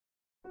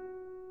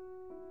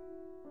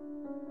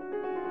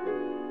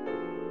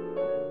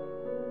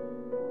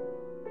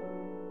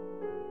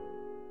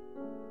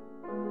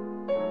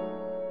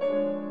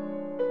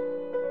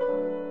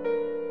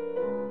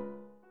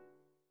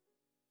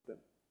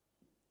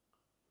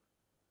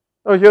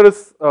Now here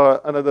is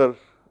another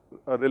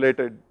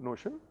related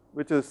notion,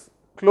 which is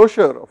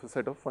closure of a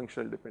set of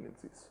functional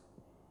dependencies.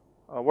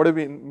 What do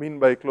we mean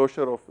by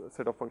closure of a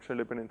set of functional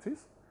dependencies?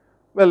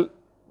 Well,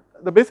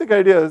 the basic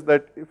idea is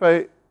that if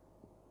I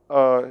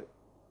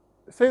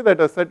say that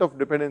a set of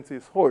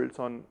dependencies holds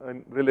on a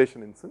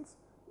relation instance,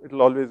 it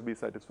will always be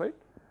satisfied,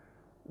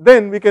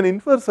 then we can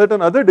infer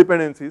certain other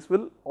dependencies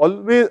will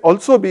always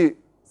also be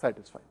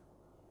satisfied.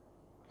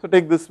 So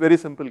take this very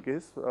simple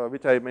case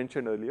which I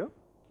mentioned earlier.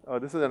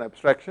 This is an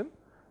abstraction.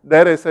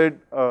 There I said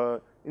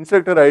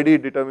instructor ID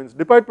determines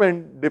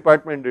department,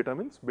 department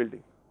determines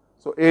building.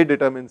 So A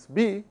determines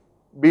B,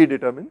 B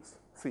determines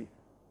C.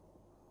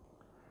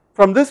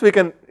 From this we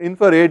can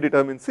infer A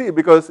determines C,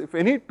 because if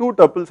any two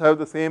tuples have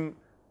the same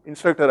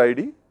instructor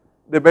ID,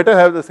 they better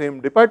have the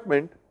same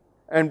department,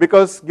 and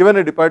because given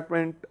a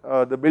department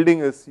the building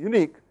is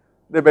unique,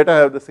 they better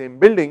have the same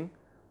building.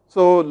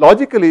 So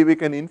logically we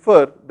can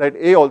infer that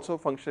A also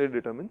functionally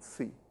determines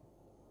C.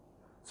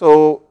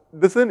 So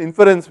this is an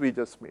inference we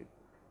just made.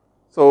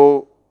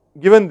 So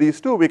given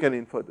these two we can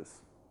infer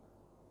this.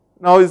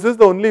 Now is this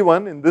the only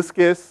one? In this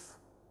case,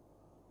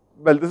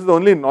 well, this is the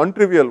only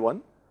non-trivial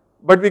one,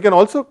 but we can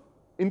also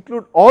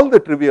include all the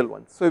trivial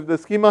ones. So if the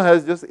schema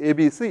has just A,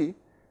 B, C,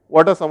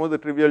 what are some of the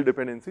trivial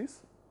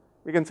dependencies?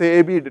 We can say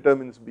AB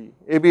determines B,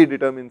 AB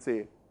determines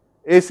A,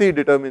 AC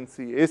determines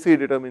C, AC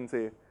determines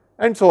A,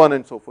 and so on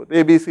and so forth.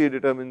 ABC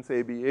determines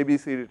AB,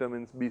 ABC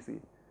determines BC,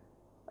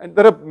 and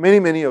there are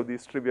many of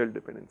these trivial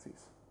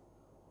dependencies.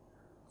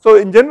 So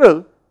in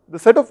general, the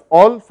set of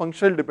all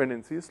functional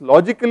dependencies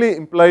logically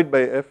implied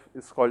by F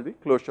is called the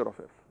closure of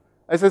F.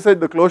 As I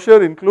said, the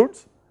closure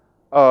includes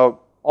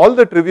all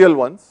the trivial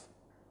ones,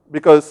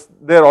 because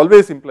they are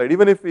always implied.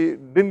 Even if we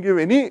didn't give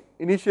any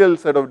initial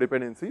set of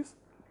dependencies,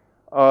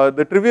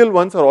 the trivial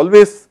ones are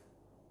always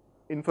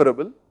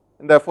inferable,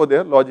 and therefore they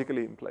are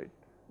logically implied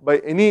by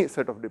any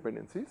set of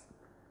dependencies,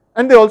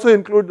 and they also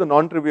include the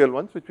non-trivial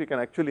ones which we can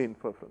actually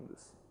infer from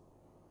this.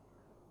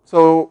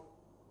 So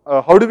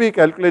how do we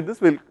calculate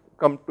this? We will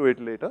come to it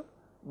later,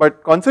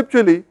 but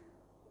conceptually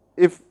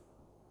if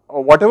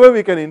whatever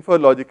we can infer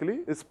logically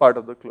is part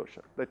of the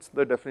closure. That is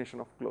the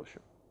definition of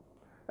closure.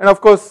 And of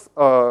course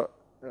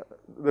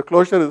the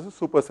closure is a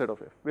superset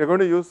of F. We are going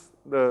to use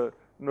the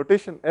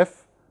notation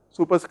F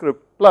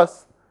superscript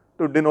plus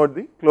to denote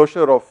the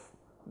closure of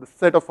the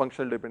set of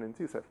functional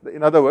dependencies F.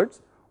 In other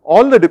words,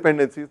 all the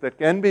dependencies that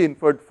can be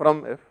inferred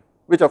from F,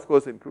 which of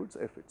course includes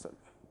F itself.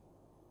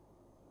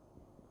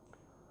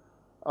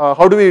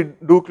 How do we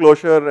do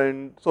closure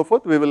and so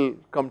forth? We will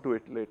come to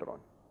it later on.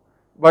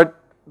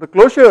 But the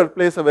closure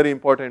plays a very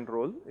important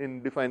role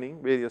in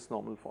defining various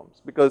normal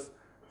forms, because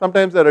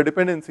sometimes there are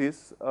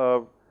dependencies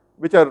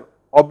which are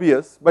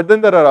obvious, but then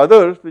there are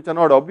others which are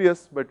not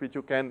obvious but which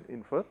you can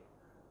infer,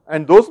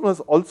 and those must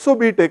also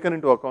be taken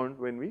into account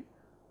when we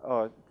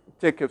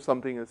check if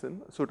something is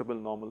in suitable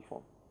normal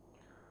form.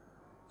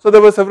 So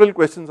there were several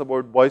questions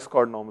about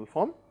Boyce-Codd normal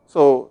form.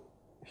 So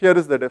here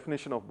is the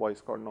definition of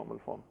Boyce-Codd normal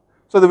form.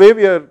 So the way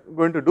we are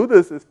going to do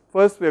this is,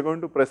 first we are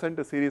going to present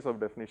a series of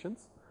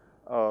definitions,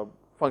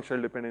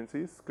 functional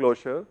dependencies,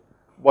 closure,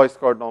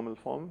 Boyce-Codd normal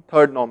form,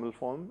 third normal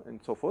form, and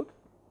so forth.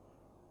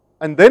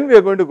 And then we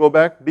are going to go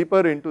back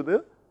deeper into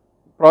the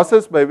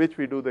process by which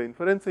we do the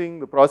inferencing,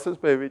 the process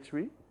by which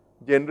we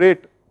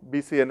generate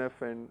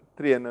BCNF and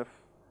 3NF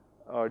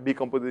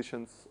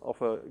decompositions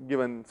of a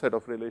given set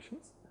of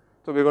relations.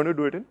 So we are going to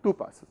do it in two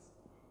passes.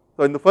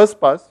 So in the first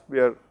pass we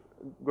are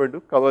going to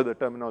cover the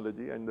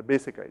terminology and the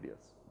basic ideas.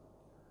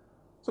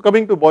 So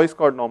coming to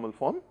Boyce-Codd normal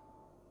form,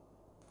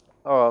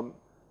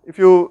 if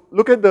you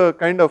look at the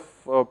kind of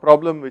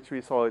problem which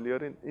we saw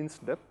earlier in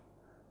inst-dep,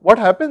 what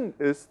happened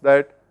is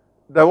that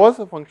there was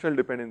a functional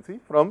dependency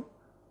from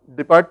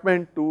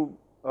department to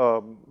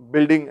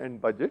building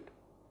and budget,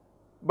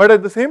 but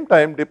at the same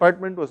time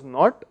department was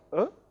not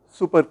a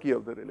super key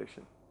of the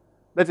relation.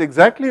 That is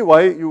exactly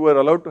why you were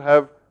allowed to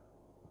have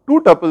two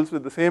tuples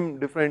with the same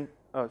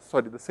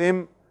the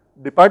same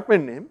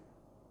department name.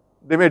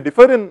 They may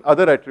differ in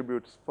other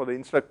attributes for the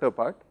instructor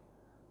part,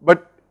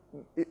 but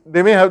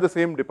they may have the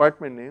same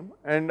department name,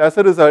 and as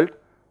a result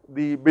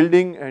the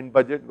building and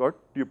budget got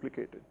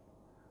duplicated.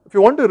 If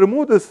you want to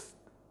remove this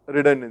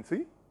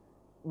redundancy,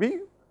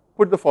 we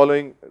put the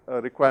following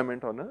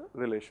requirement on a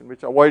relation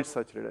which avoids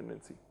such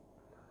redundancy.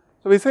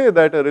 So we say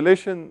that a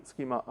relation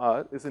schema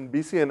R is in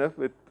BCNF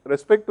with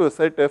respect to a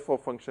set F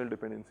of functional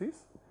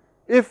dependencies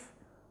if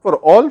for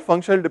all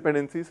functional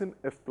dependencies in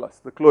F plus,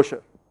 the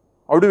closure.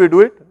 How do we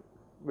do it?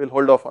 We will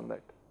hold off on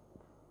that.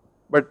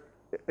 But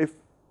if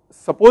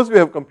suppose we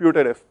have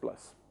computed F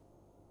plus.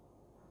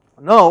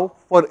 Now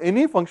for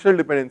any functional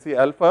dependency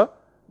alpha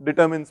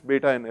determines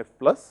beta in F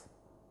plus,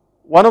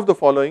 one of the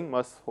following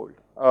must hold,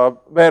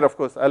 where of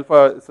course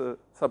alpha is a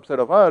subset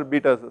of R,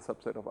 beta is a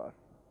subset of R.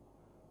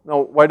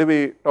 Now why do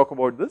we talk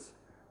about this?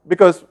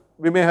 Because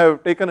we may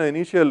have taken an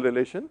initial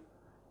relation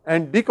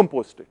and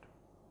decomposed it.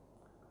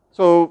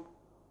 So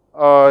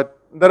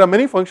there are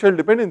many functional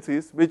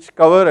dependencies which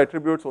cover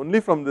attributes only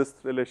from this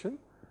relation.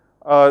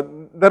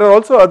 There are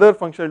also other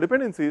functional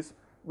dependencies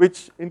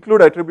which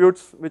include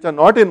attributes which are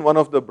not in one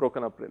of the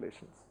broken up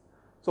relations.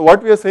 So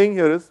what we are saying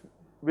here is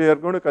we are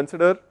going to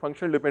consider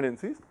functional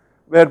dependencies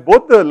where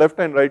both the left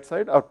and right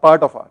side are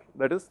part of R.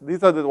 That is,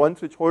 these are the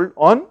ones which hold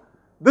on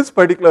this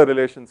particular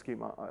relation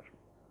schema R.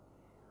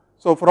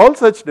 So for all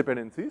such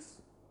dependencies,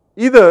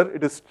 either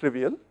it is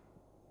trivial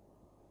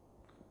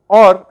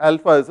or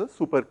alpha is a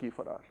super key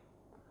for R.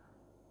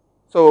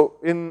 So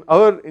in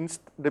our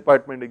inst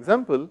department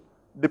example,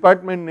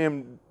 department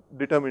name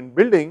determined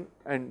building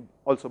and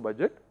also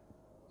budget.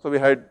 So we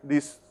had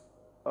these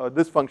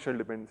this functional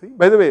dependency.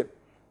 By the way,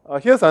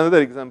 here's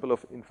another example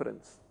of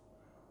inference.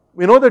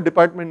 We know that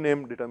department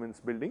name determines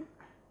building.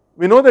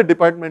 We know that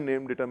department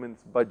name determines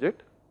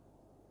budget.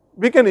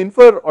 We can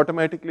infer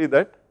automatically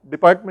that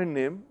department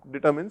name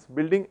determines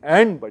building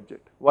and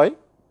budget. Why?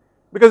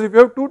 Because if you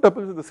have two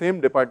tuples with the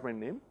same department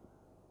name,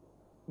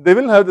 they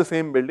will have the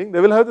same building, they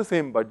will have the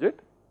same budget.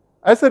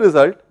 As a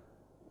result,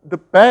 the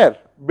pair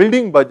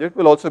building budget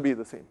will also be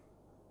the same.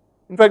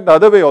 In fact, the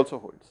other way also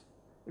holds.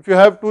 If you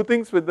have two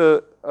things with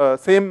the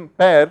same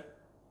pair,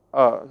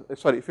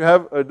 if you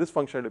have this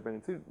functional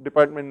dependency,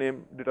 department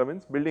name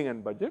determines building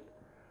and budget,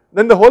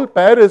 then the whole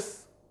pair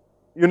is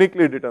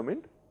uniquely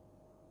determined.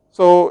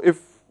 So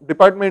if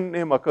department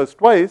name occurs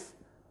twice,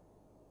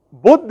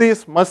 both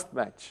these must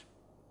match.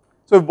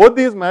 So if both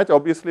these match,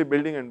 obviously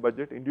building and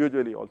budget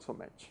individually also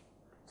match.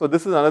 So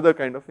this is another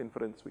kind of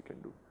inference we can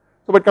do.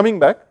 So but coming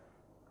back,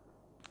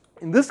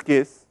 in this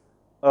case,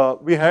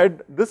 we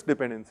had this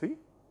dependency,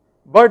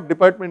 but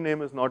department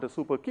name is not a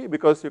super key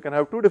because you can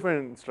have two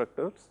different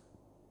instructors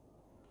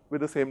with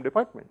the same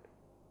department.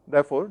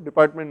 Therefore,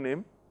 department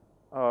name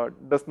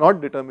does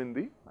not determine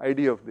the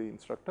ID of the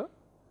instructor.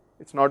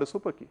 It's not a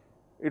super key.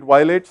 It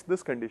violates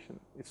this condition.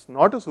 It's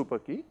not a super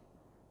key.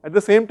 At the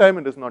same time,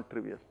 it is not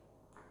trivial.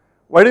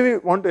 Why do we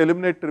want to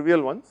eliminate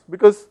trivial ones?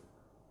 Because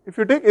if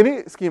you take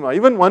any schema,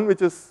 even one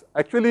which is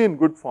actually in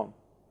good form,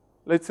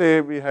 let's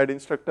say we had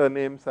instructor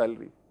name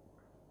salary,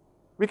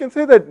 we can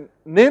say that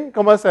name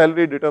comma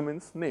salary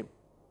determines name.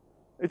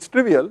 It's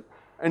trivial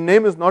and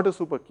name is not a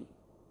super key.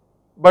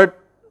 But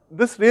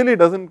this really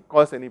doesn't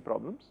cause any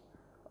problems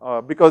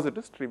because it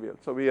is trivial.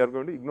 So we are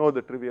going to ignore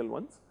the trivial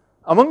ones.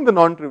 Among the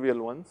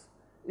non-trivial ones,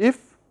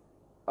 if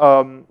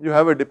you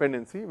have a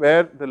dependency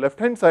where the left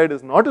hand side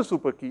is not a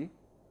super key,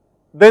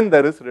 then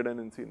there is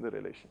redundancy in the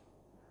relation.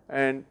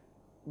 And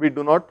we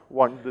do not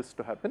want this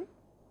to happen.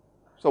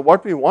 So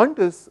what we want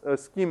is a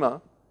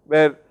schema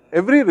where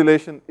every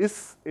relation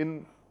is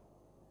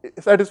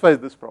satisfies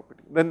this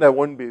property, then there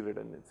won't be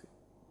redundancy.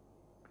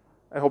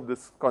 I hope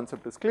this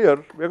concept is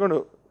clear. We are going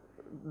to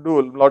do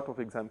a lot of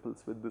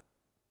examples with this.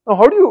 Now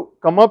how do you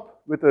come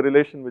up with a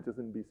relation which is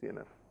in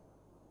BCNF?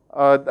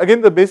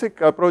 Again, the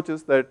basic approach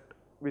is that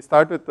we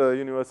start with a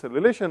universal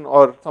relation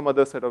or some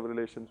other set of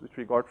relations which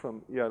we got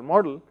from ER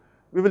model.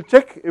 We will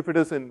check if it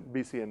is in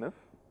BCNF.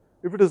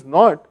 If it is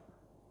not,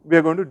 we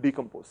are going to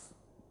decompose.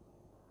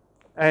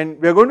 And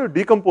we are going to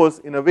decompose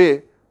in a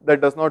way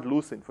that does not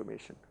lose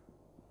information.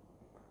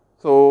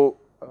 So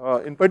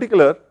in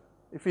particular,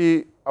 if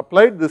we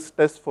applied this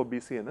test for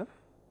BCNF,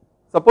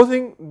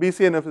 supposing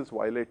BCNF is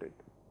violated,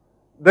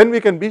 then we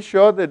can be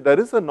sure that there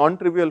is a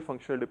non-trivial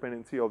functional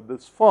dependency of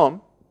this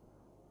form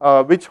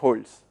which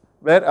holds,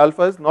 where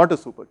alpha is not a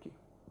super key.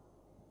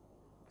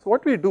 So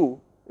what we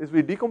do is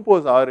we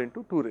decompose R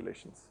into two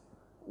relations.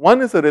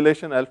 One is a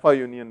relation alpha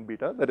union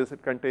beta, that is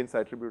it contains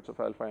attributes of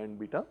alpha and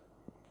beta.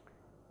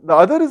 The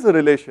other is a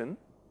relation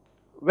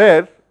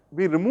where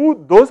we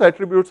remove those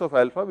attributes of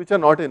alpha which are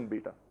not in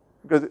beta,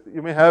 because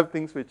you may have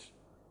things which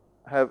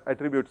have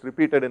attributes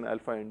repeated in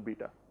alpha and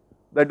beta.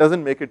 That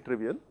doesn't make it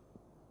trivial.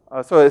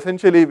 So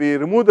essentially we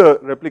remove the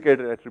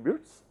replicated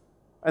attributes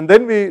and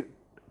then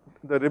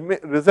the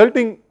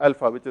resulting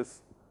alpha which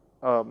is,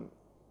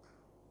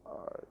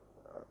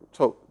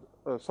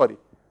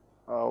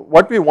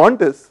 what we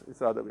want is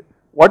the other way.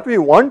 What we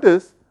want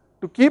is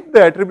to keep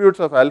the attributes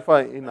of alpha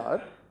in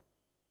R,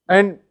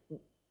 and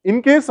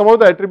in case some of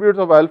the attributes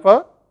of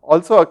alpha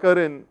also occur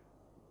in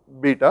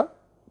beta,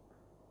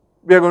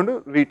 we are going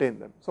to retain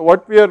them. So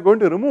what we are going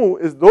to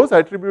remove is those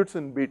attributes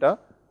in beta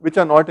which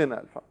are not in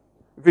alpha.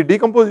 If we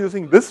decompose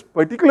using this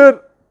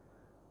particular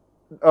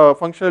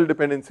functional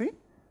dependency,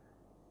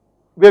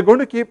 we are going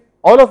to keep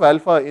all of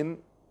alpha in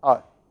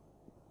R,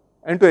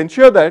 and to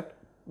ensure that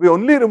we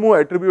only remove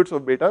attributes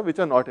of beta which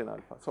are not in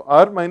alpha. So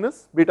R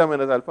minus beta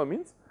minus alpha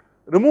means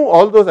remove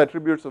all those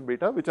attributes of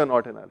beta which are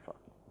not in alpha.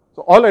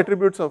 So all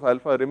attributes of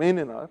alpha remain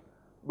in R,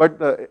 but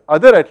the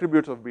other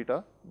attributes of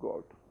beta go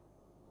out.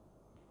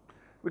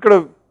 We could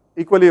have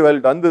equally well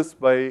done this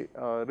by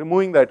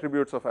removing the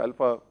attributes of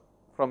alpha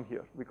from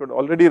here. We could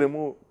already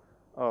remove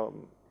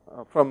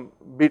from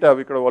beta,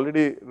 we could have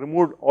already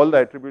removed all the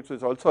attributes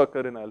which also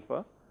occur in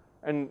alpha,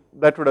 and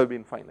that would have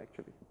been fine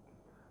actually.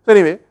 So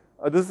anyway,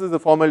 this is the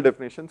formal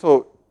definition.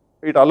 So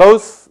it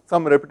allows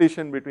some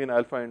repetition between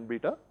alpha and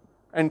beta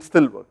and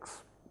still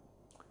works.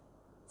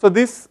 So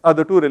these are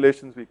the two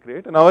relations we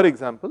create. In our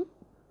example,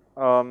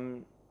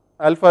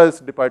 alpha is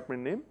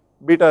department name,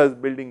 beta is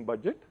building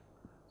budget.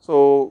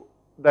 So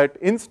that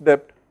inst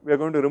dept we are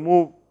going to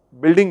remove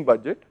building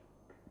budget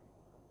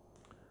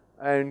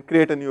and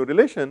create a new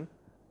relation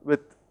with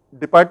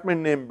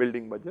department name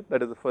building budget,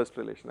 that is the first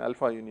relation,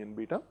 alpha union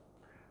beta.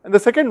 And the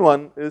second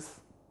one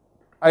is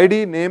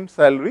ID name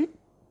salary,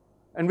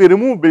 and we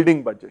remove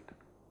building budget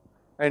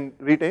and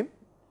retain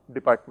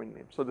department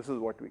name. So this is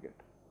what we get.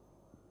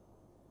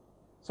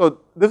 So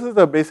this is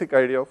the basic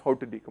idea of how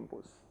to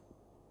decompose.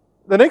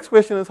 The next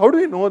question is, how do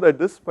we know that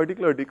this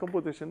particular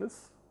decomposition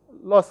is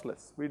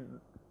lossless? We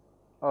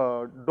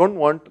don't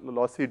want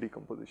lossy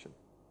decomposition.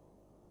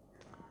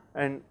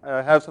 And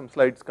I have some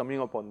slides coming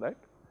up on that,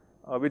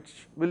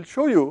 which will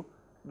show you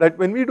that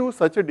when we do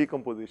such a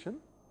decomposition,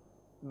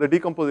 the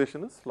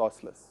decomposition is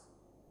lossless.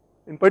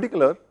 In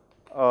particular,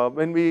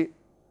 when we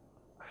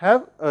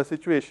have a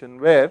situation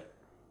where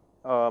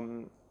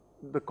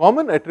the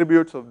common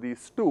attributes of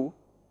these two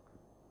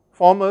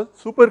form a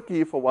super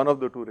key for one of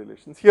the two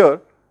relations. Here,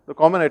 the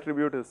common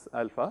attribute is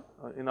alpha.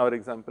 In our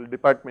example,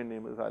 department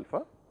name is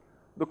alpha.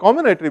 The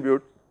common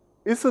attribute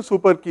is a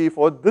super key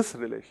for this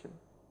relation.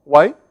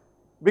 Why?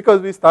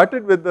 Because we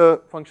started with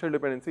the functional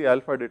dependency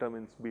alpha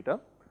determines beta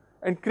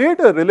and create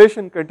a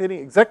relation containing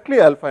exactly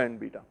alpha and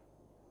beta.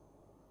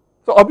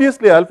 So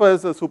obviously alpha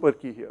is a super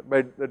key here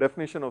by the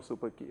definition of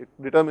super key. It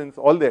determines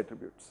all the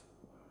attributes.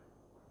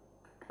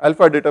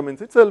 Alpha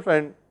determines itself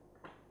and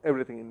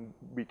everything in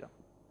beta.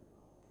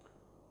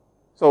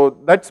 So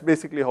that's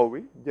basically how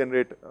we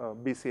generate a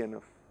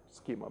BCNF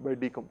schema, by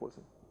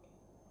decomposing.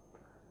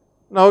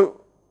 Now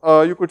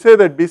you could say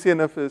that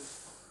BCNF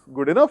is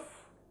good enough,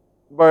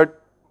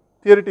 but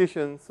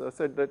theoreticians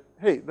said that,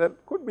 hey, there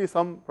could be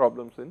some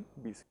problems in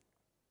BC.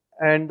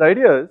 And the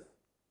idea is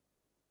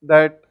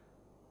that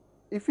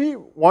if we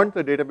want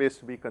the database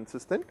to be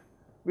consistent,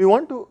 we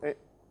want to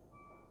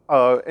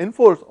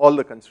enforce all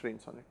the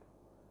constraints on it.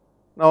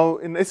 Now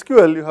in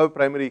SQL you have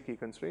primary key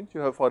constraints,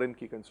 you have foreign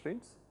key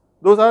constraints.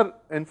 Those are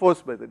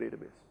enforced by the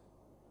database.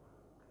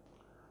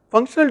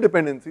 Functional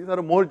dependencies are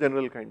a more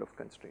general kind of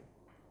constraint.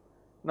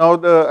 Now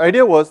the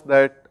idea was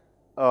that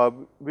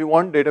we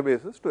want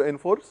databases to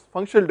enforce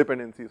functional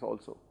dependencies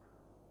also.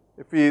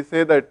 If we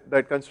say that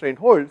that constraint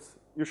holds,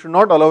 you should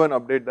not allow an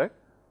update that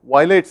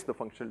violates the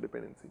functional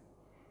dependency.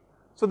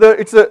 So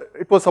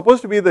it was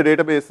supposed to be the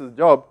database's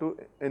job to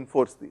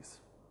enforce these.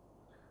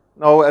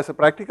 Now as a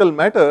practical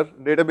matter,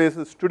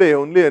 databases today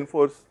only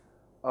enforce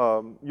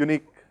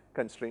unique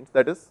constraints,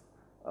 that is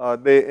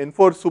they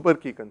enforce super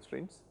key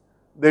constraints.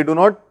 They do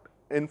not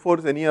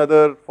enforce any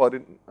other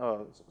foreign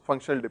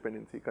functional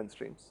dependency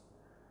constraints.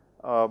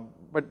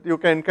 But you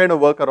can kind of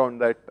work around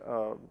that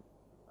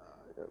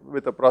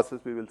with a process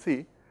we will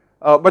see.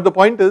 But the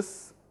point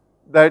is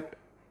that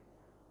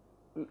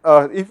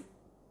if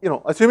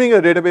assuming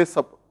a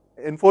database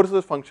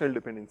enforces functional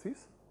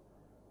dependencies,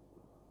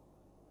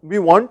 we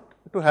want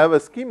to have a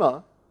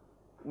schema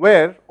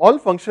where all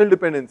functional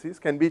dependencies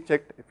can be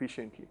checked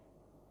efficiently.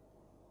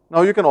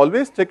 Now you can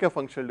always check a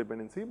functional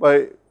dependency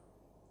by,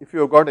 if you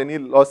have got any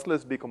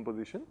lossless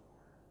decomposition,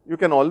 you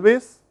can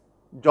always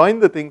join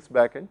the things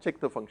back and check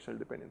the functional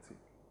dependency.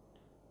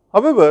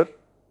 However,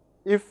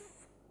 if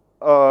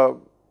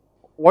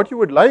what you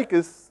would like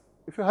is,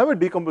 if you have a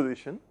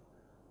decomposition,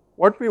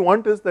 what we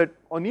want is that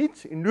on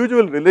each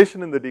individual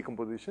relation in the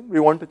decomposition, we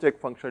want to check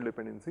functional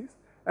dependencies,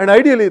 and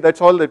ideally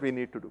that's all that we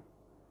need to do.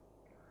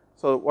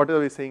 So what are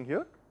we saying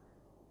here?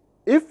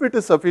 If it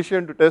is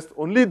sufficient to test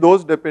only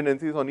those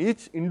dependencies on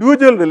each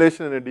individual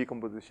relation in a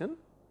decomposition,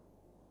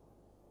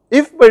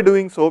 if by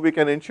doing so we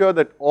can ensure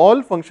that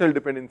all functional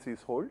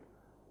dependencies hold,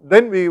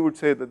 then we would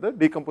say that the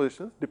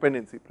decomposition is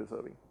dependency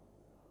preserving.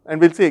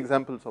 And we will see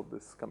examples of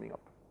this coming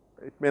up.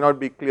 It may not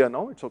be clear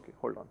now, it is okay,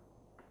 hold on.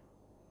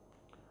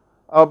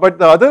 But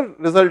the other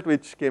result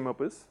which came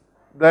up is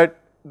that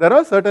there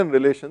are certain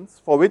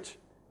relations for which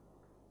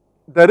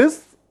there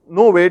is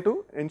no way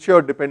to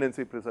ensure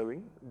dependency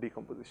preserving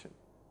decomposition,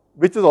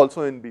 which is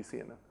also in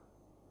BCNF.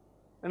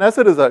 And as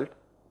a result,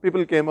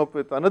 people came up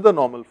with another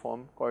normal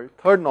form called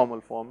third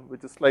normal form,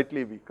 which is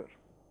slightly weaker.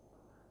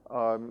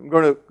 I'm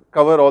going to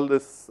cover all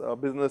this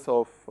business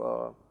of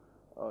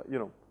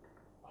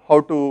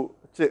how to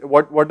check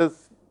what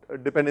is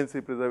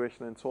dependency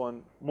preservation and so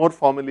on more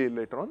formally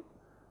later on.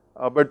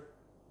 But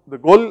the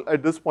goal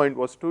at this point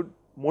was to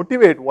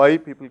motivate why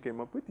people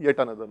came up with yet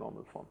another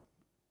normal form.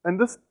 And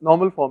this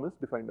normal form is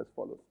defined as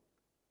follows.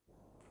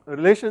 A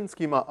relation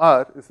schema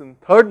R is in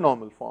third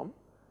normal form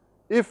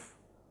if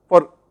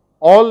for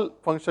all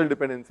functional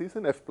dependencies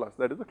in F plus,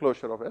 that is the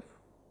closure of F,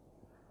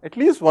 at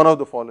least one of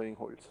the following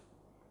holds.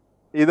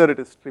 Either it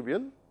is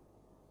trivial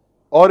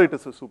or it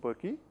is a super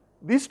key.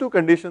 These two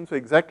conditions are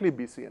exactly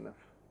BCNF.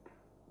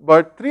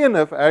 But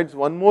 3NF adds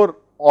one more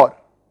or.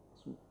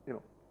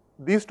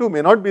 These two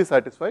may not be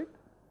satisfied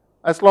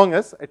as long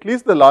as at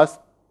least the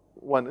last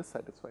one is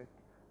satisfied.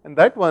 And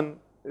that one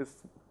is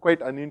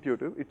quite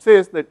unintuitive. It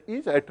says that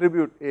each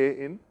attribute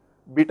A in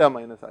beta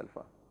minus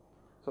alpha.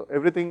 So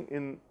everything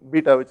in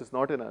beta which is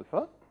not in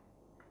alpha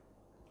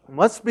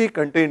must be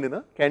contained in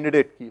a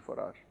candidate key for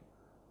R.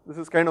 This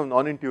is kind of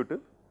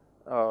non-intuitive.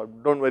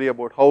 Don't worry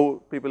about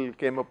how people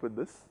came up with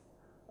this,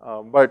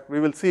 but we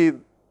will see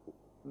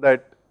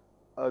that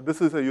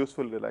this is a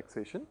useful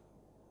relaxation.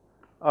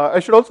 I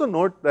should also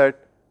note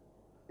that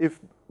if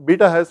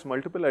beta has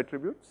multiple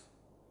attributes,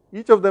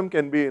 each of them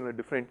can be in a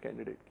different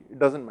candidate key, it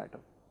does not matter,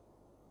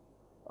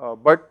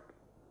 but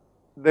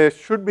there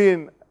should be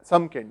in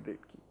some candidate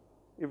key.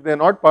 If they are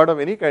not part of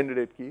any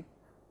candidate key,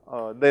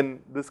 then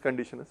this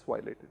condition is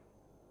violated.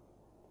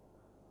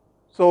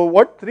 So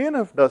what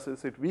 3NF does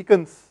is it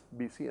weakens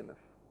BCNF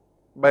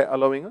by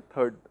allowing a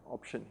third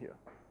option here.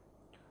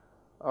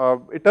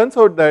 It turns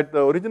out that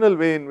the original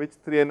way in which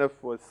 3NF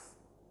was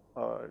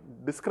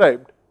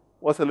described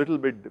was a little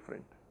bit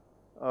different.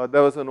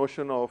 There was a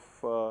notion of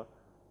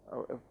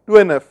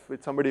 2NF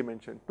which somebody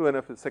mentioned,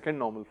 2NF is second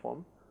normal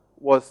form,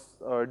 was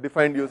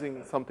defined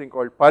using something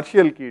called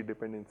partial key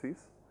dependencies,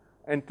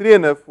 and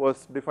 3NF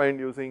was defined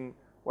using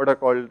what are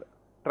called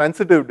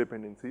transitive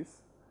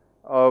dependencies,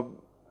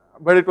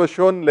 but it was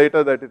shown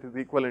later that it is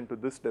equivalent to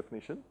this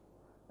definition,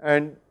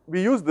 and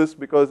we use this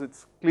because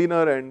it's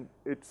cleaner and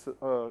it's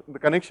the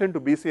connection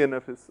to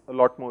BCNF is a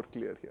lot more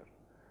clear here.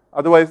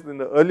 Otherwise, in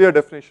the earlier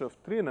definition of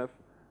 3NF,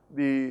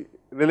 the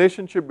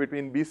relationship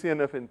between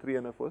BCNF and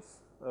 3NF was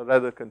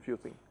rather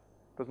confusing,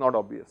 it was not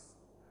obvious.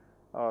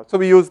 So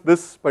we use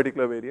this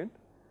particular variant.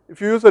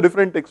 If you use a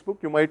different textbook,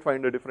 you might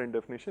find a different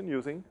definition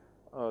using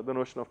the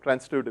notion of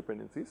transitive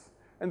dependencies,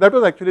 and that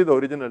was actually the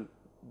original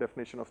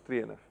definition of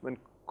 3NF. When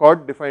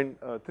Cod defined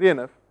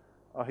 3NF,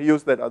 he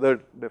used that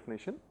other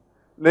definition.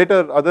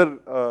 Later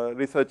other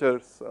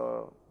researchers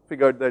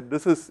figured that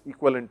this is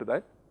equivalent to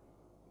that,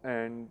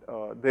 and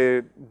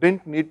they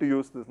didn't need to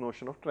use this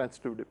notion of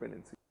transitive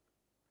dependency.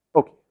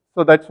 Okay,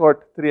 so that's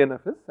what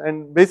 3NF is,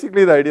 and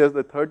basically the idea is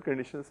the third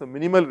condition is a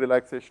minimal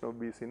relaxation of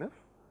BCNF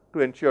to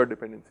ensure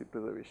dependency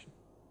preservation.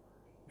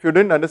 If you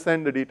didn't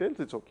understand the details,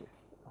 it's okay.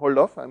 Hold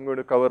off, I'm going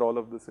to cover all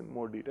of this in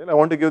more detail. I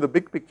want to give the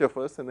big picture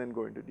first and then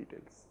go into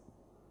details.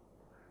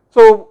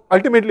 So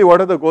ultimately,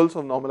 what are the goals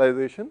of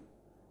normalization?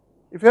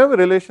 If you have a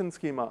relation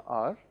schema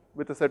R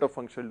with a set of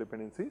functional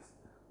dependencies,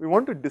 we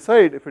want to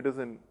decide if it is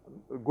in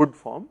good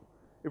form.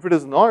 If it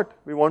is not,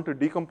 we want to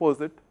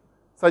decompose it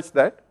such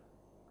that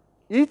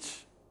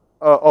each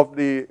of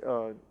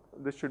the,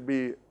 this should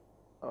be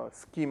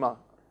schema.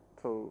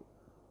 So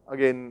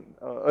again,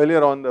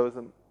 earlier on there was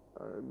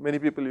many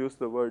people use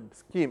the word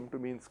scheme to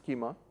mean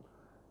schema,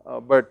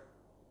 but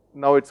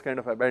now it's kind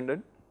of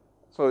abandoned.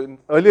 So in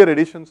earlier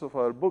editions of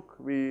our book,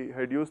 we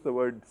had used the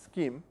word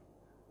scheme.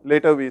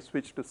 Later we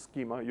switched to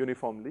schema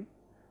uniformly,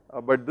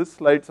 but this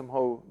slide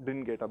somehow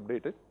didn't get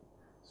updated.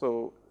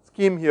 So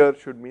scheme here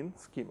should mean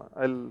schema.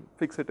 I'll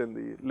fix it in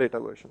the later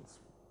versions.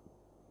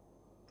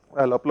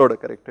 I'll upload a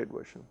corrected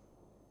version.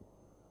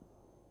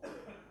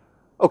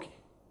 Okay,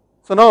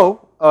 so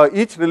now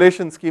each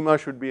relation schema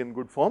should be in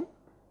good form.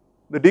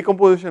 The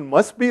decomposition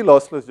must be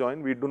lossless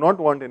join. We do not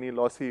want any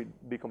lossy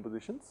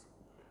decompositions,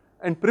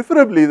 and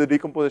preferably the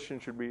decomposition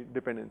should be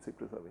dependency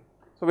preserving.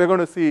 So we are going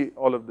to see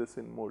all of this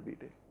in more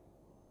detail.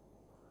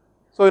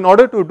 So in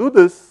order to do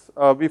this,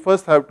 we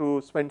first have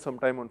to spend some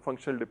time on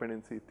functional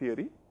dependency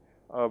theory,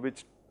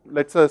 which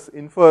lets us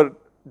infer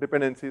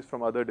dependencies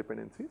from other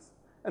dependencies,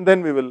 and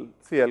then we will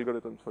see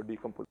algorithms for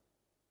decomposition.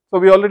 So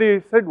we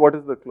already said what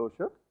is the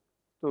closure.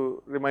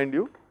 To remind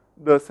you,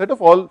 the set of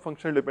all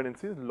functional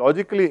dependencies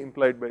logically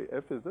implied by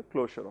F is the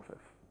closure of F.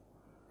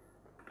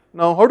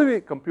 Now how do we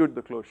compute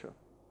the closure?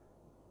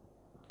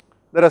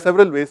 There are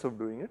several ways of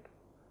doing it.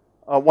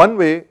 One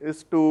way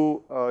is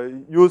to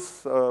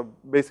use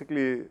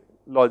basically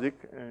logic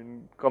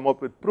and come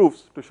up with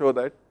proofs to show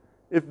that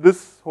if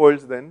this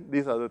holds, then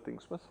these other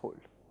things must hold.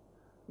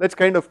 That's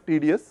kind of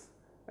tedious,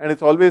 and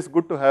it's always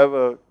good to have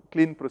a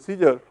clean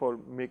procedure for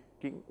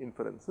making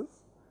inferences.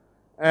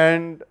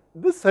 And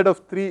this set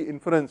of 3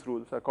 inference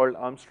rules are called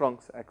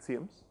Armstrong's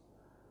axioms,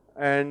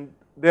 and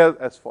they are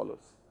as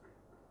follows.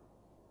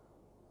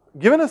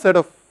 Given a set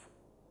of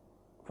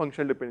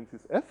functional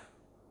dependencies F,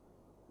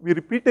 we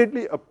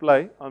repeatedly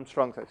apply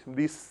Armstrong's axiom,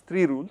 these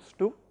 3 rules,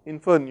 to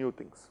infer new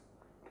things.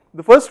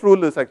 The first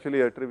rule is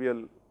actually a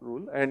trivial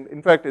rule, and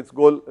in fact its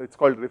goal, it's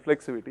called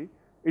reflexivity.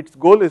 Its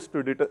goal is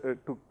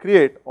to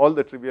create all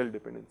the trivial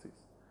dependencies.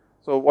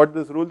 So what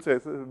this rule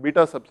says is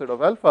beta subset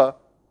of alpha,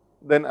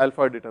 then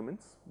alpha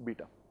determines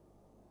beta.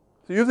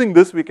 So using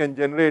this we can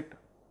generate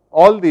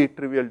all the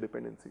trivial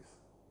dependencies,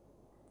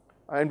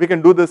 and we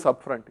can do this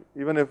upfront.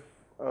 Even if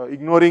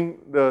ignoring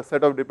the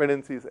set of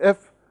dependencies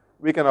F,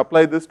 we can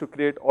apply this to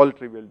create all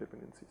trivial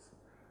dependencies.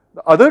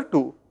 The other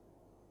two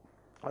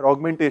are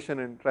augmentation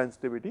and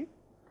transitivity.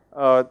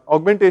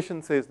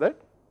 Augmentation says that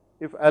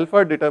if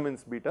alpha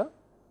determines beta,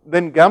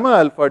 then gamma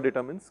alpha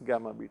determines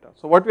gamma beta.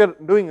 So what we are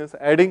doing is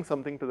adding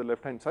something to the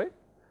left hand side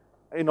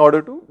in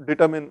order to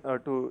determine,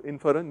 to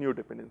infer a new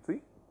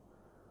dependency.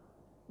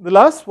 The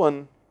last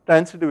one,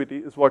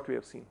 transitivity, is what we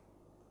have seen.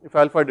 If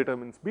alpha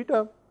determines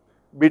beta,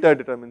 beta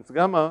determines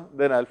gamma,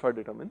 then alpha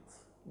determines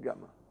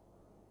gamma.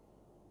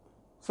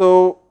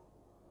 So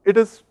it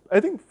is, I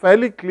think,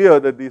 fairly clear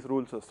that these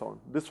rules are sound.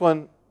 This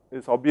one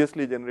is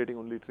obviously generating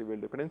only trivial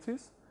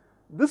dependencies.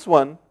 This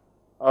one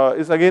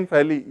is again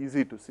fairly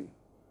easy to see.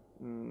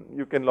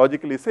 You can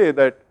logically say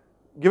that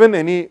given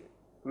any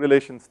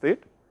relation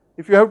state,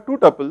 if you have two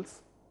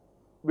tuples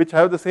which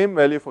have the same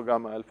value for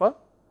gamma alpha,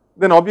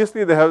 then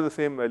obviously they have the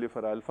same value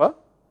for alpha,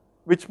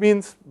 which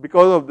means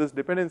because of this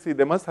dependency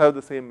they must have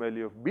the same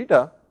value of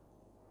beta.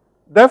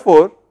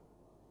 Therefore,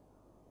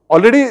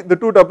 already the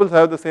two tuples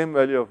have the same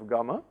value of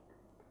gamma,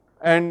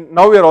 and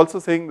now we are also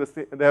saying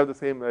they have the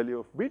same value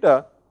of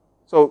beta.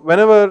 So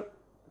whenever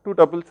two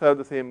tuples have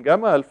the same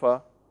gamma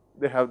alpha,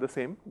 they have the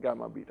same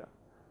gamma beta.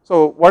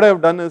 So what I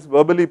have done is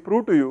verbally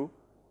prove to you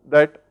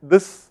that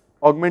this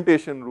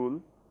augmentation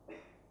rule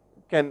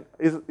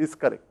is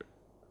correct.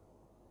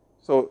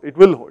 So it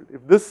will hold.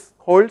 If this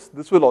holds,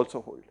 this will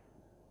also hold.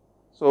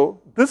 So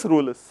this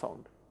rule is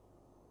sound.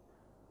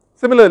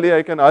 Similarly,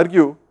 I can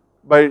argue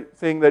by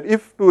saying that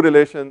if two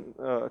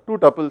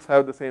tuples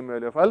have the same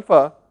value of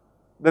alpha,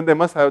 then they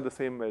must have the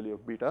same value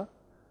of beta.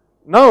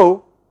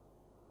 Now,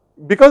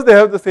 because they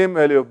have the same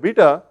value of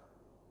beta,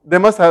 they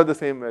must have the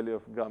same value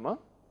of gamma.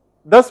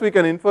 Thus, we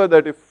can infer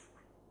that if,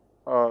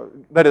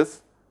 that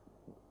is,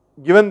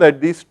 given that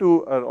these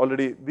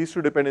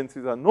two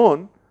dependencies are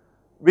known,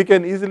 we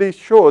can easily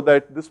show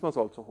that this must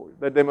also hold,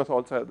 that they must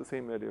also have the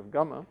same value of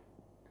gamma.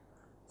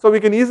 So we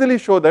can easily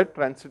show that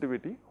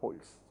transitivity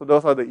holds. So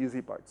those are the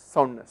easy parts,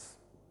 soundness.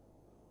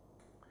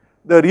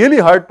 The really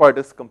hard part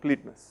is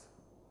completeness.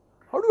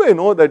 How do I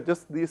know that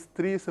just these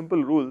three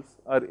simple rules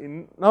are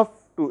enough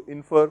to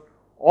infer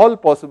all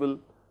possible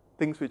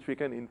things which we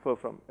can infer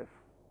from F?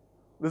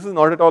 This is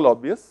not at all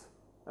obvious.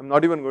 I am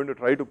not even going to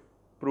try to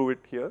prove it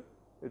here.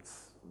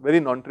 It's very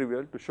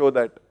non-trivial to show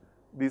that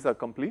these are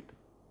complete.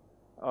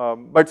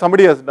 But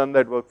somebody has done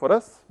that work for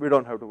us, we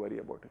don't have to worry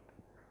about it.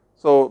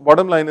 So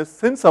bottom line is,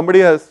 since somebody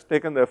has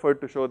taken the effort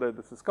to show that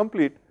this is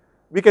complete,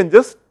 we can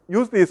just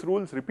use these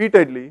rules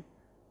repeatedly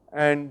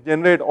and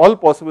generate all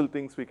possible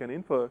things we can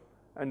infer,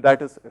 and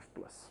that is F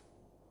plus.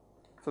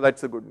 So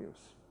that's the good news.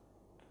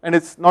 And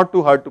it's not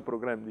too hard to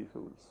program these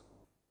rules.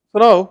 So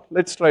now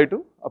let's try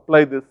to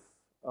apply this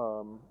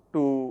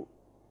to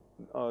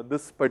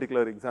this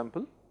particular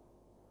example.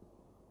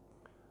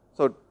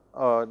 So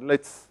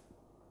let's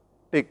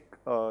take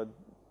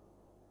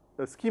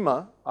the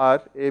schema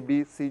R, A,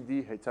 B, C,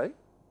 G, H, I.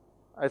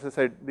 As I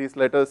said, these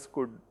letters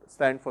could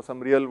stand for some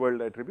real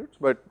world attributes,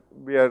 but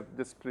we are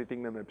just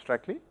treating them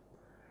abstractly.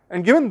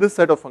 And given this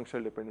set of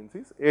functional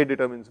dependencies, A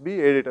determines B,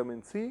 A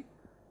determines C.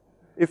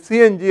 If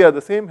C and G are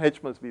the same,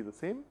 H must be the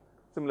same.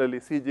 Similarly,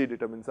 CG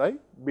determines I,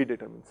 B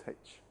determines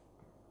H.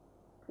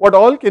 What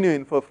all can you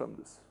infer from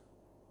this?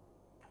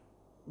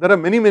 There are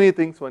many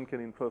things one can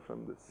infer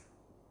from this.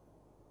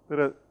 There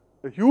are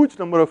a huge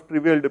number of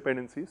trivial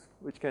dependencies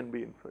which can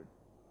be inferred.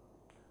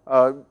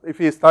 If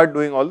we start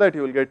doing all that,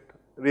 you will get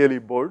really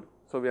bored,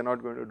 so we are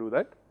not going to do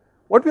that.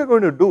 What we are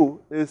going to do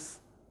is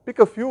pick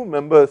a few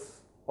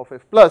members of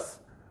F plus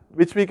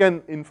which we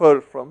can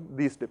infer from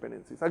these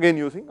dependencies, again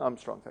using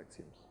Armstrong's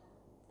axioms.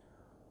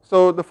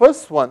 So the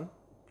first one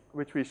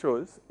which we show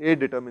is A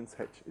determines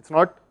H. It's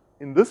not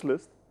in this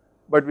list,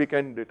 but we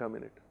can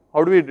determine it.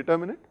 How do we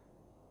determine it?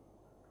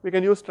 We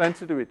can use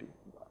transitivity.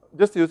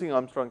 Just using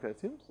Armstrong's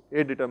axioms,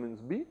 A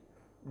determines B,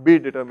 B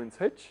determines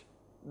H,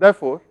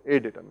 therefore A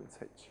determines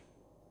H.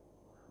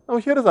 Now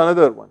here is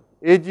another one,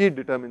 AG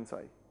determines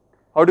I.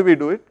 How do we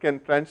do it? Can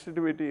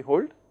transitivity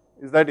hold?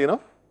 Is that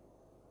enough?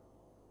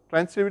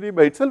 Transitivity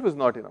by itself is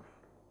not enough.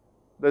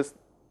 There is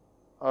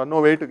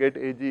no way to get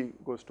AG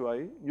goes to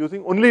I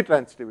using only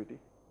transitivity.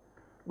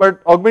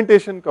 But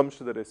augmentation comes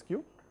to the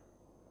rescue.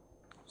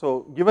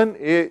 So given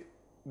A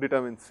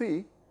determines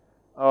C,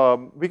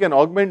 we can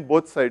augment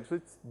both sides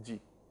with G.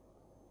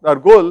 Our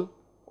goal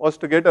was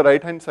to get a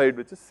right hand side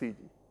which is CG.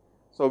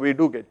 So we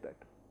do get that.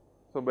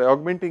 So by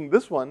augmenting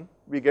this one,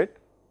 we get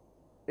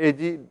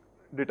AG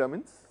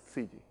determines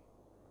CG.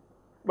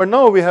 But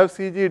now we have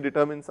CG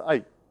determines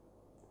I.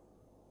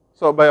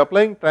 So by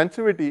applying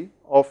transitivity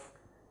of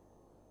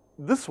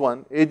this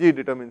one, AG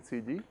determines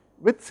CG,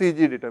 with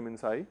CG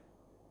determines I,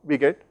 we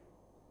get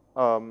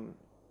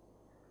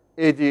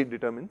AG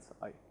determines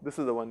I. This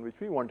is the one which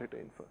we wanted to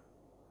infer.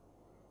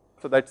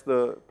 So that's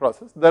the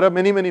process. There are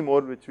many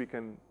more which we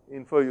can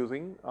infer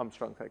using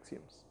Armstrong's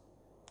axioms.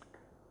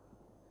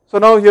 So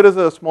now here is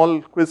a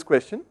small quiz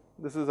question.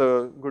 This is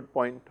a good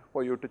point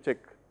for you to check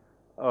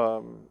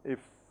if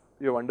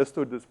you have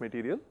understood this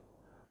material.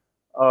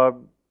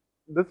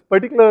 This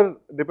particular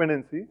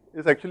dependency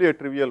is actually a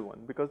trivial one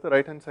because the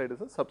right hand side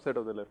is a subset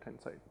of the left hand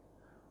side.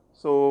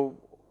 So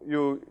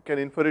you can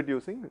infer it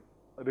using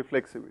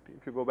reflexivity.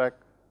 If you go back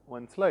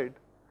one slide,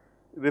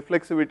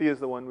 reflexivity is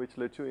the one which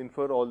lets you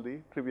infer all the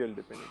trivial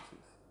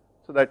dependencies.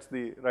 So that's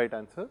the right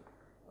answer,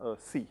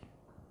 C.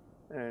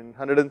 And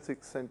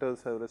 106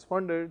 centers have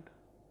responded.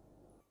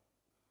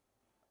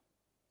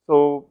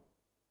 So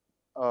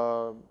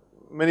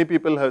many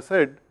people have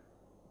said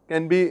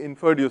can be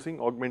inferred using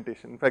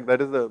augmentation. In fact,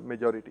 that is the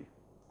majority.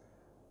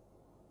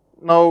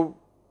 Now,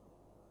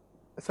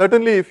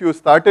 certainly if you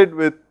started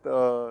with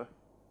some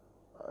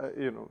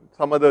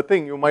other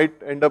thing, you might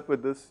end up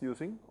with this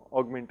using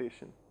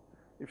augmentation.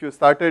 If you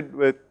started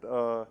with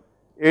A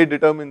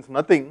determines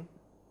nothing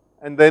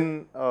and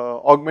then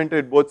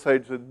augmented both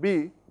sides with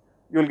B,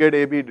 you will get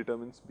AB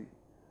determines B.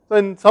 So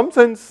in some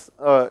sense,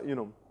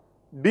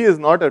 D is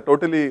not a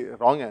totally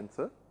wrong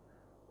answer,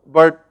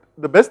 but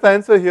the best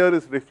answer here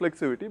is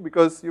reflexivity,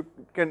 because you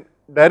can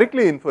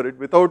directly infer it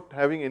without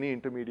having any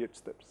intermediate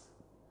steps.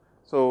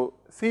 So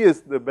C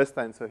is the best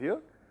answer here,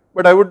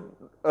 but I would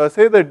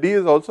say that D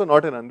is also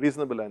not an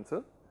unreasonable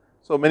answer.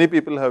 So many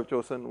people have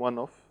chosen one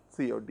of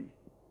C or D.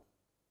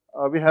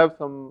 We have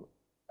some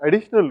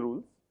additional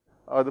rules.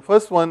 The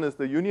first one is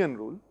the union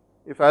rule.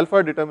 If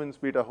alpha determines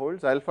beta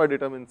holds, alpha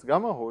determines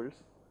gamma holds,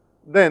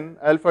 then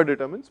alpha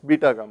determines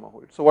beta gamma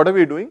holds. So what are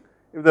we doing?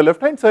 If the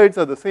left hand sides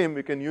are the same,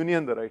 we can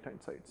union the right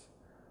hand sides.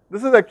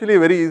 This is actually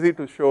very easy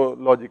to show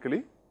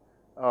logically,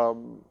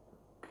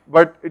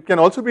 but it can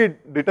also be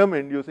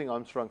determined using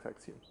Armstrong's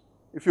axioms.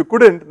 If you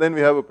couldn't, then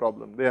we have a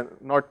problem, they are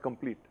not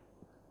complete.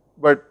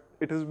 But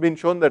it has been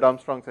shown that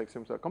Armstrong's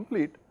axioms are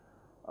complete.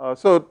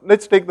 So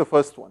let's take the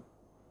first one,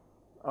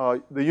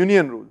 the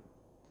union rule.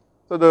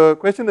 So the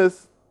question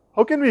is,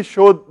 how can we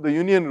show the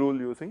union rule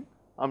using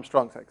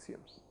Armstrong's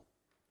axioms?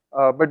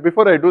 But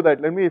before I do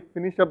that, let me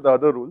finish up the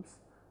other rules.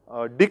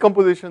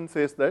 Decomposition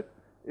says that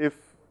if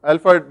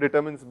alpha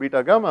determines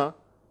beta gamma,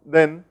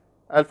 then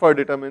alpha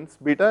determines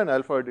beta and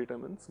alpha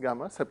determines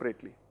gamma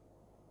separately.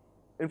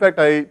 In fact,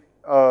 I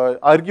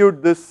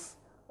argued this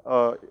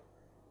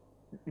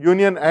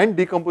union and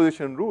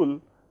decomposition rule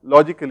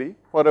logically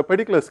for a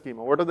particular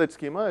schema. What is that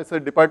schema? I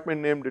said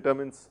department name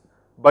determines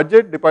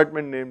budget,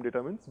 department name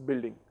determines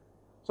building.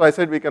 So I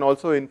said we can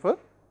also infer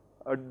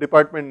a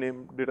department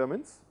name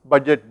determines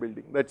budget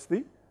building, that is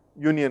the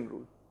union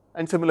rule,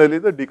 and similarly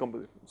the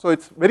decomposition. So it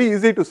is very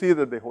easy to see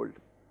that they hold.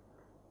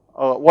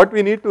 What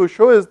we need to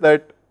show is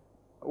that,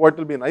 what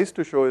will be nice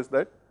to show is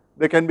that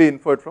they can be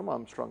inferred from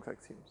Armstrong's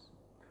axioms.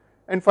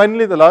 And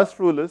finally the last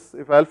rule is,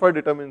 if alpha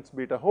determines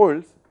beta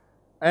holds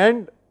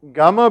and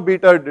gamma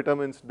beta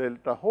determines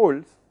delta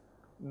holds,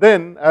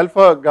 then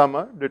alpha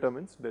gamma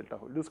determines delta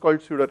hold. This is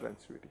called pseudo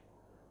transitivity.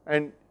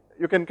 And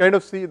you can kind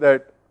of see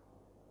that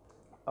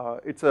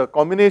it is a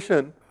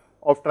combination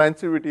of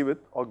transitivity with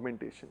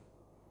augmentation.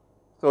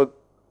 So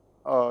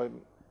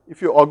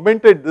if you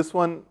augmented this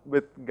one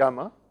with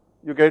gamma,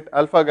 you get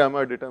alpha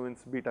gamma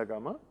determines beta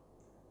gamma,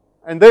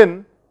 and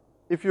then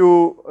if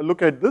you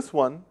look at this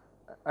one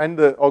and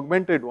the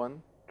augmented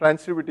one,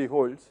 transitivity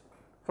holds,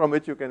 from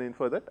which you can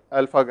infer that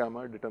alpha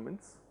gamma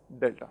determines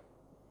delta.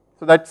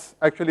 So that is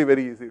actually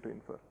very easy to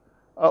infer.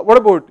 What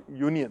about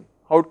union?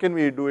 How can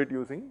we do it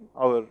using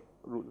our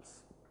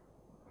rules?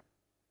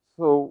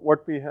 So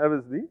what we have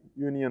is the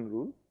union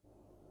rule,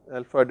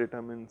 alpha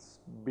determines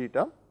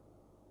beta,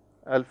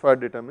 alpha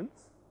determines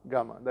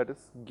gamma, that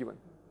is given.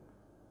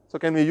 So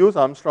can we use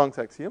Armstrong's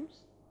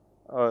axioms,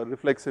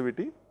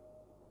 reflexivity,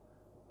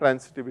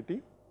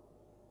 transitivity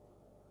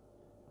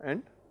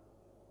and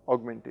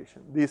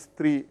augmentation. These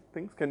three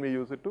things, can we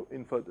use it to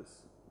infer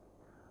this?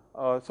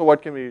 So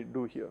what can we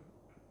do here?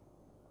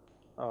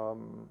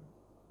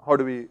 How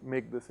do we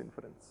make this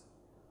inference?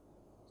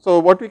 So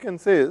what we can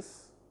say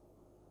is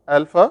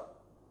alpha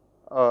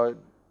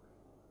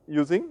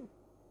using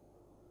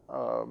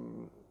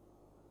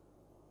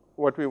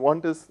what we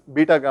want is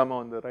beta gamma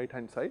on the right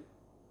hand side.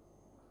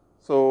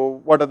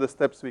 So what are the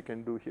steps we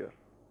can do here?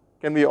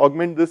 Can we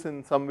augment this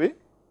in some way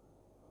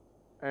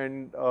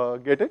and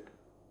get it?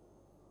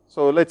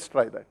 So let us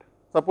try that.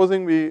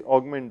 Supposing we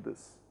augment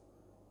this,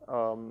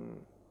 so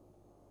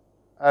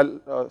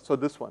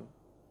this one,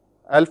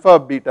 alpha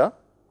beta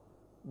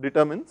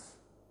determines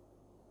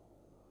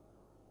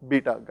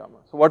beta gamma.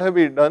 So what have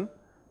we done?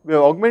 We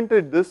have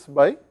augmented this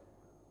by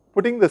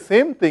putting the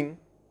same thing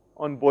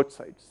on both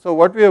sides. So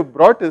what we have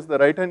brought is the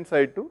right hand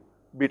side to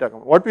beta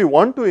gamma. What we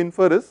want to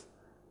infer is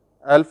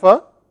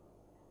alpha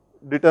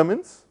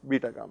determines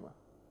beta gamma.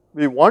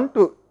 We want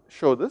to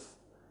show this.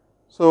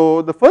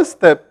 So the first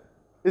step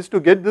is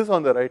to get this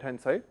on the right hand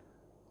side,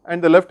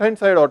 and the left hand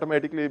side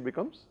automatically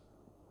becomes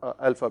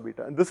alpha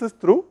beta, and this is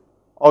through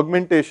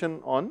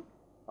augmentation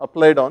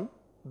applied on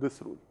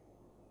this rule.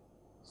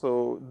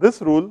 So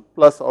this rule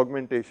plus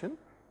augmentation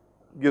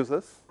gives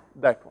us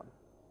that one.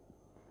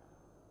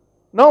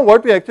 Now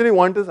what we actually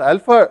want is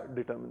alpha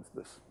determines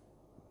this.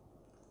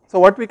 So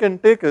what we can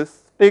take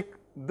is take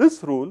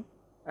this rule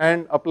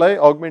and apply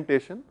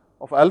augmentation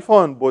of alpha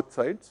on both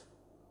sides.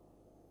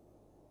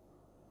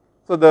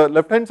 So the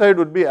left hand side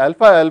would be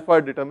alpha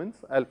alpha determines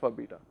alpha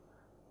beta,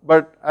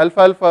 but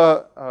alpha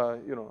alpha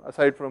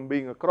aside from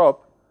being a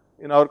crop,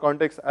 in our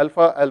context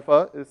alpha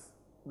alpha is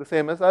the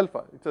same as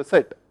alpha, it is a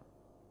set.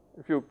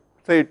 If you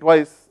say it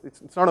twice, it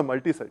is not a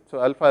multi-set, so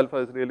alpha alpha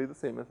is really the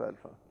same as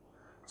alpha.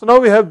 So now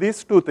we have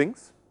these two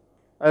things,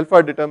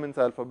 alpha determines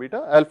alpha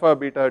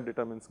beta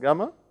determines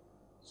gamma.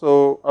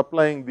 So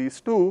applying these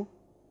two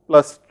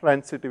plus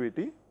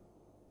transitivity,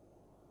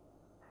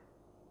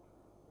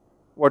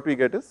 what we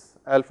get is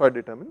alpha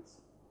determines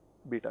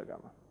beta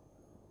gamma.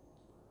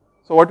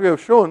 So what we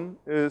have shown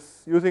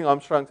is using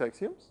Armstrong's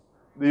axioms,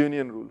 the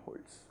union rule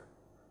holds.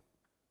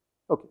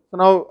 Okay, so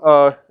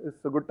now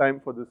it's a good time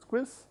for this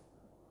quiz.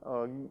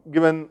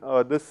 Given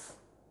this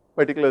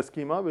particular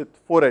schema with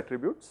 4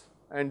 attributes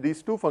and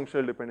these 2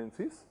 functional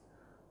dependencies,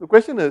 The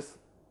question is,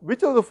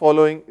 which of the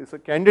following is a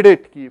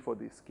candidate key for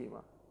this schema?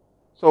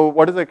 So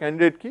what is a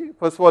candidate key?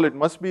 First of all, it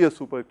must be a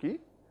super key.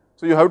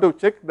 So you have to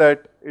check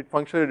that it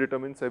functionally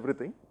determines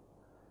everything.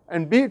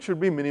 And B, it should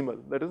be minimal.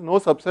 That is, no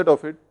subset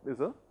of it is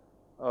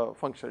a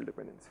functional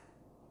dependency.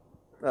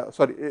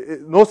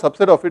 No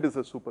subset of it is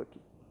a super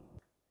key.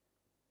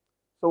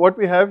 So what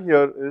we have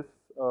here is,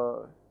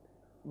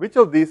 which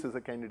of these is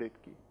a candidate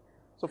key?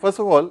 So first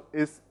of all,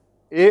 is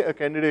A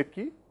candidate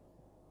key?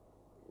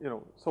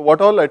 So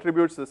what all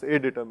attributes does A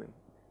determine?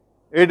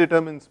 A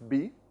determines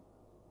B,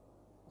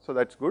 so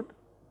that's good.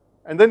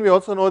 And then we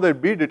also know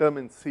that B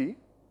determines C.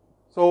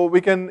 So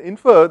we can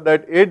infer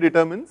that A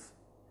determines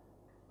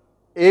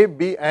A,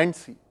 B and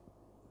C.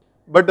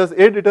 But does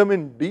A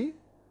determine D?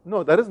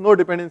 No, there is no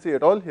dependency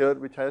at all here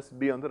which has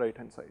D on the right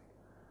hand side.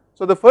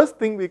 So the first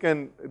thing we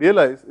can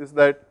realize is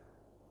that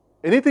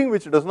anything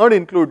which does not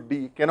include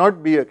D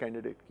cannot be a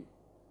candidate key.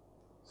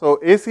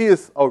 So AC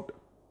is out.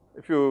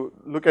 If you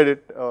look at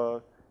it,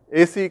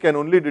 AC can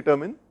only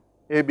determine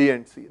A, B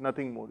and C,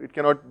 nothing more. It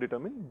cannot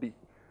determine D.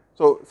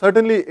 So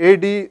certainly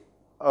AD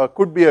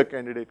could be a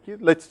candidate key.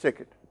 Let's check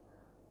it.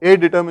 A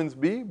determines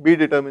B, B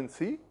determines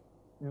C,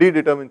 D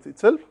determines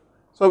itself.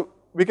 So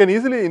we can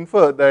easily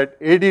infer that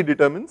AD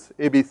determines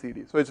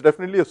ABCD. So it's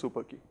definitely a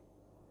super key.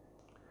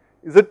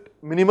 Is it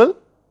minimal?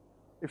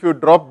 If you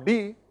drop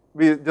D,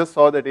 we just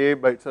saw that A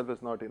by itself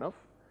is not enough.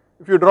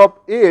 If you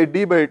drop A,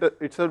 D by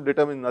itself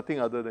determines nothing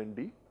other than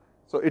D.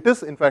 So it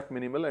is in fact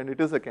minimal and it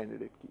is a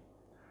candidate key.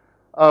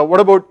 What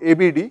about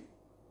ABD?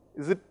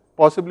 Is it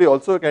possibly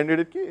also a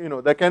candidate key?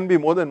 There can be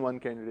more than one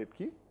candidate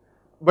key.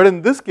 But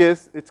in this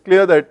case, it's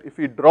clear that if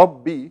we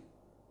drop B,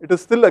 it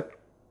is still a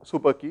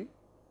super key,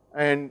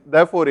 and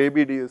therefore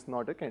ABD is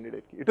not a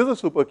candidate key. It is a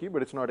super key,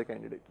 but it's not a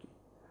candidate key.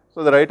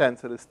 So the right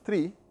answer is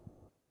 3.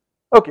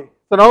 Okay,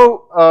 so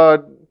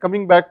now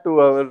coming back to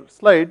our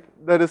slide,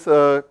 there is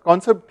a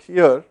concept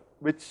here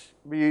which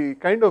we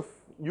kind of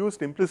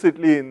used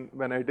implicitly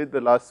when I did the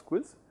last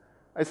quiz.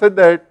 I said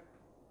that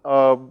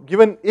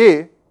given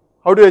A,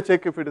 how do I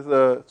check if it is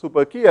a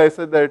super key? I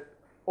said that,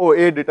 oh,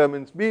 A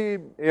determines B,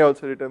 A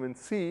also determines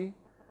C,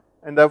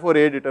 and therefore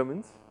A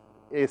determines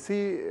AC,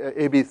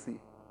 ABC.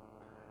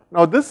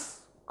 Now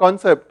this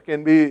concept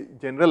can be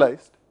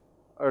generalized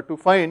to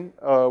find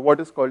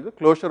what is called the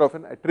closure of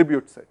an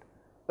attribute set.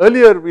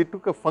 Earlier we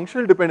took a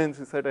functional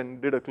dependency set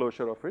and did a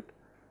closure of it.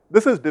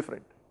 This is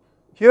different.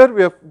 Here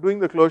we are doing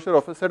the closure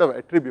of a set of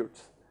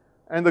attributes,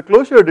 and the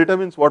closure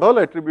determines what all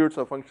attributes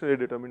are functionally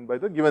determined by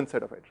the given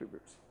set of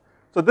attributes.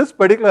 So this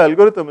particular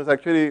algorithm is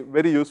actually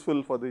very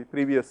useful for the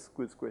previous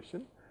quiz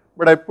question,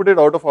 but I put it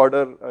out of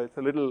order. It's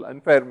a little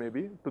unfair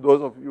maybe to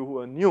those of you who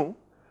are new,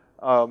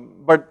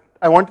 but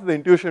I wanted the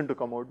intuition to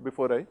come out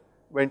before I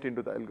went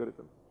into the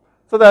algorithm.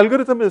 So the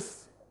algorithm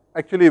is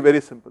actually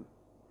very simple.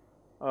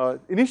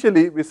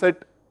 Initially we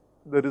set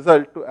the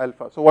result to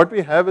alpha. So what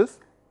we have is,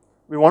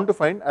 we want to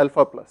find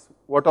alpha plus,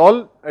 what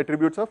all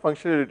attributes are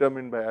functionally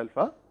determined by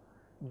alpha,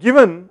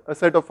 given a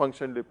set of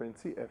functional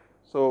dependency F.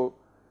 So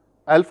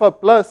alpha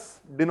plus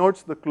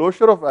denotes the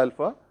closure of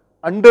alpha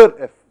under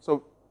F.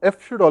 So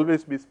F should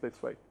always be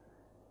specified.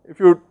 If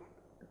you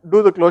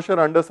do the closure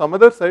under some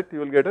other set, you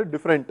will get a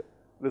different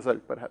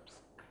result perhaps.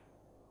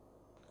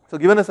 So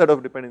given a set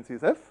of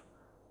dependencies F,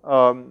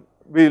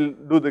 we will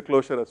do the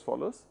closure as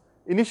follows.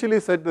 Initially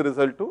set the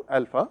result to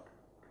alpha,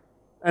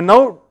 and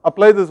now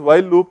apply this while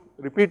loop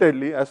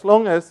repeatedly as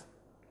long as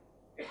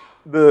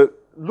the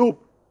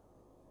loop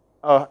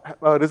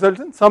results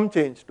in some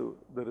change to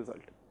the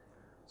result.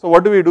 So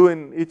what do we do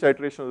in each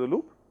iteration of the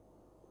loop?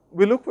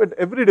 We look at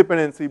every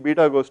dependency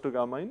beta goes to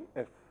gamma in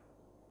F,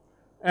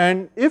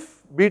 and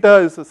if beta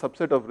is a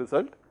subset of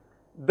result,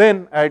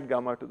 then add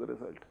gamma to the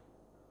result.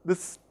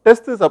 This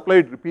test is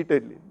applied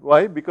repeatedly.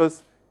 Why?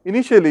 Because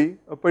initially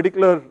a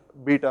particular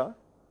beta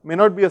may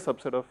not be a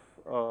subset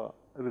of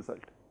result,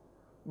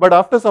 but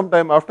after some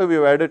time, after we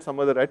have added some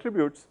other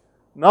attributes,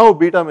 now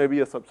beta may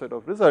be a subset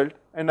of result,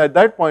 and at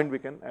that point we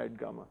can add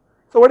gamma.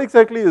 So what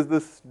exactly is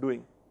this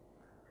doing?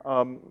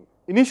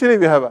 Initially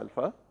we have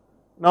alpha.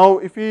 Now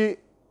if we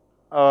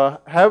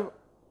have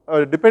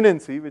a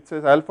dependency which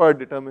says alpha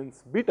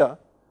determines beta,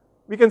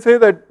 we can say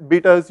that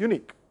beta is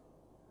unique.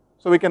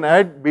 So we can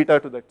add beta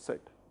to that set.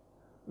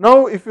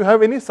 Now if you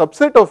have any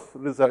subset of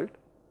result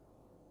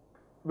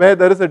where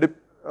there is a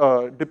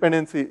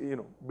dependency,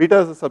 beta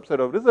is a subset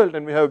of result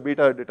and we have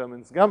beta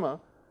determines gamma,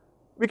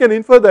 we can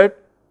infer that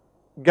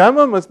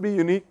gamma must be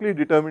uniquely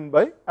determined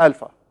by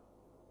alpha,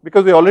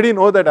 because we already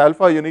know that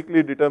alpha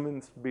uniquely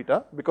determines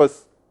beta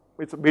because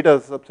beta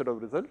is a subset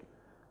of result.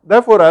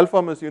 Therefore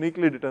alpha must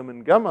uniquely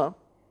determine gamma,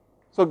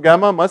 so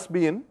gamma must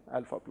be in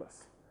alpha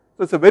plus.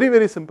 So it's a very,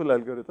 very simple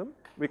algorithm.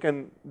 We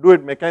can do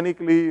it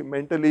mechanically,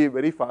 mentally,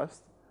 very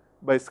fast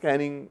by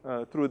scanning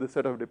through the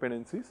set of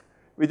dependencies.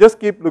 We just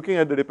keep looking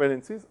at the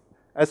dependencies.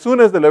 As soon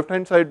as the left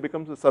hand side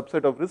becomes a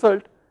subset of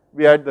result,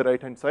 we add the right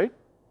hand side.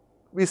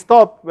 We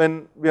stop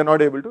when we are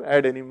not able to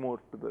add any more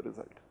to the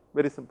result.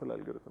 Very simple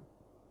algorithm.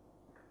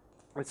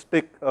 Let's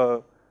take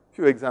a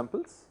few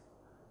examples.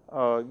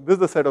 This is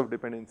the set of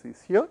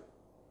dependencies here.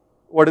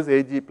 what is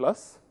AG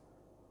plus?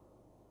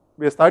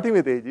 We are starting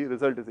with AG,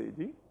 result is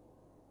AG.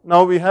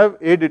 Now we have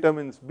A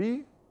determines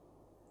B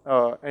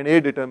and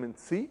A determines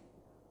C.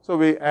 So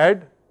we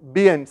add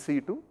B and C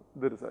to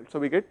the result. So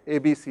we get A,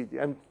 B, C, G.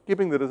 I am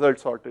keeping the result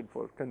sorted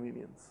for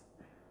convenience.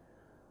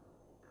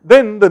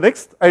 Then the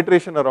next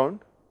iteration around,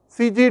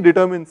 CG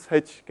determines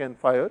H can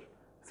fire,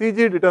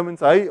 CG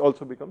determines I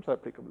also becomes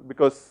applicable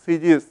because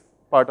CG is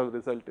part of the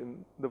result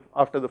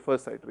after the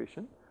first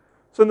iteration.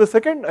 So in the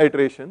second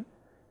iteration,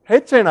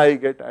 H and I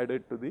get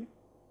added to the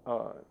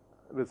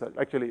result.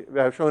 Actually, we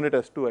have shown it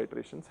as two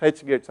iterations.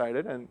 H gets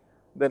added and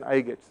then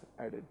I gets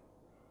added.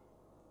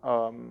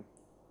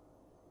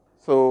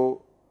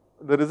 So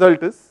the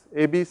result is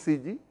A, B, C,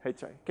 G,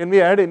 H, I. Can we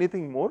add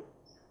anything more?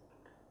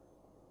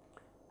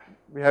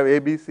 We have A,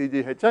 B, C, G,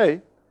 H,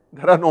 I.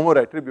 There are no more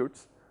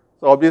attributes.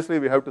 So obviously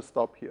we have to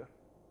stop here.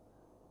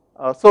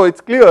 So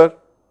it's clear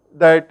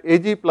that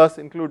AG plus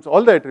includes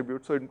all the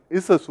attributes, so it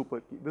is a super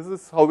key. This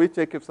is how we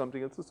check if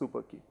something is a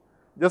super key.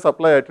 Just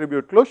apply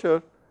attribute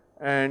closure,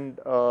 and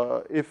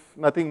if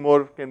nothing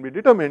more can be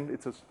determined,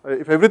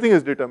 if everything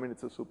is determined,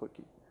 it's a super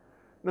key.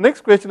 The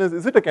next question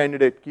is it a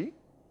candidate key?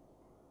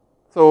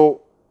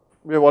 So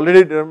we have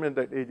already determined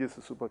that AG is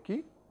a super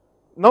key.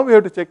 Now we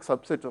have to check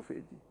subsets of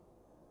AG.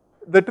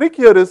 The trick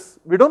here is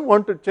we don't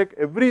want to check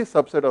every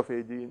subset of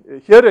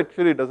AG. Here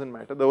actually it doesn't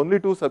matter. The only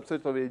two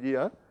subsets of AG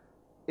are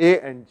A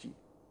and G.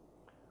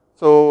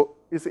 So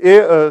is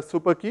A a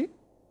super key?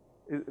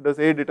 Does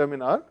A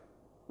determine R?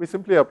 We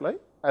simply apply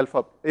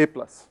alpha A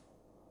plus.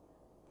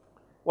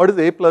 What is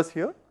A plus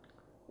here?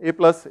 A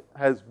plus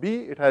has B,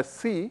 it has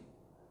C,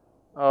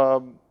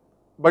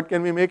 but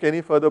can we make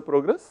any further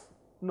progress?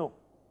 No.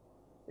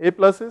 A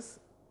plus is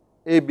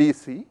A, B,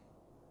 C,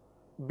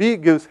 B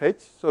gives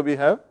H, so we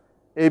have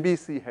A, B,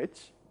 C,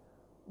 H,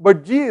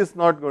 but G is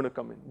not going to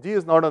come in. G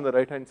is not on the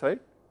right hand side,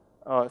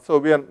 so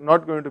we are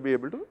not going to be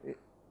able to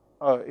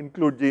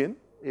include G in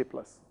A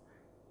plus.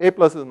 A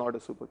plus is not a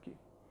super key.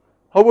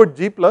 How about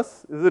G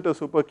plus? Is it a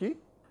super key?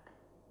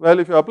 Well,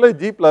 if you apply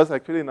G plus,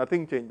 actually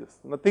nothing changes.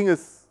 Nothing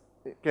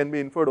can be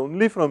inferred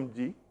only from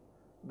G,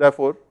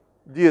 therefore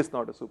G is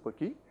not a super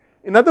key.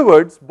 In other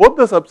words, both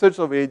the subsets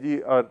of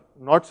AG are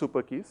not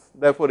super keys,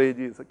 therefore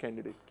AG is a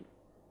candidate key.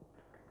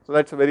 So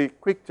that's a very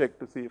quick check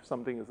to see if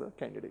something is a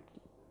candidate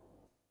key.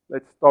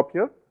 Let's stop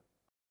here.